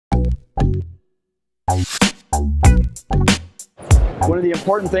One of the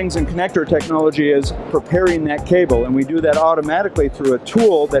important things in connector technology is preparing that cable, and we do that automatically through a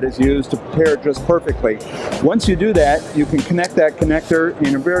tool that is used to prepare it just perfectly. Once you do that, you can connect that connector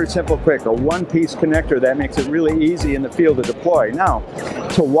in a very simple, quick, a one-piece connector that makes it really easy in the field to deploy. Now,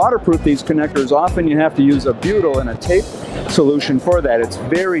 to waterproof these connectors, often you have to use a butyl and a tape solution for that. It's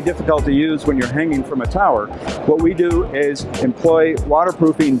very difficult to use when you're hanging from a tower. What we do is employ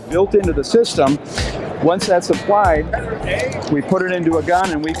waterproofing built into the system. Once that's applied, we put it into a gun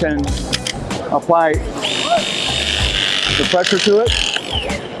and we can apply the pressure to it,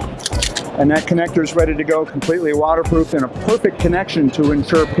 and that connector is ready to go, completely waterproof and a perfect connection to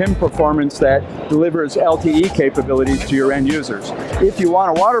ensure PIM performance that delivers LTE capabilities to your end users. If you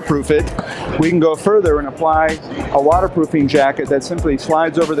want to waterproof it, we can go further and apply a waterproofing jacket that simply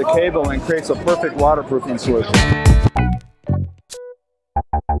slides over the cable and creates a perfect waterproofing solution.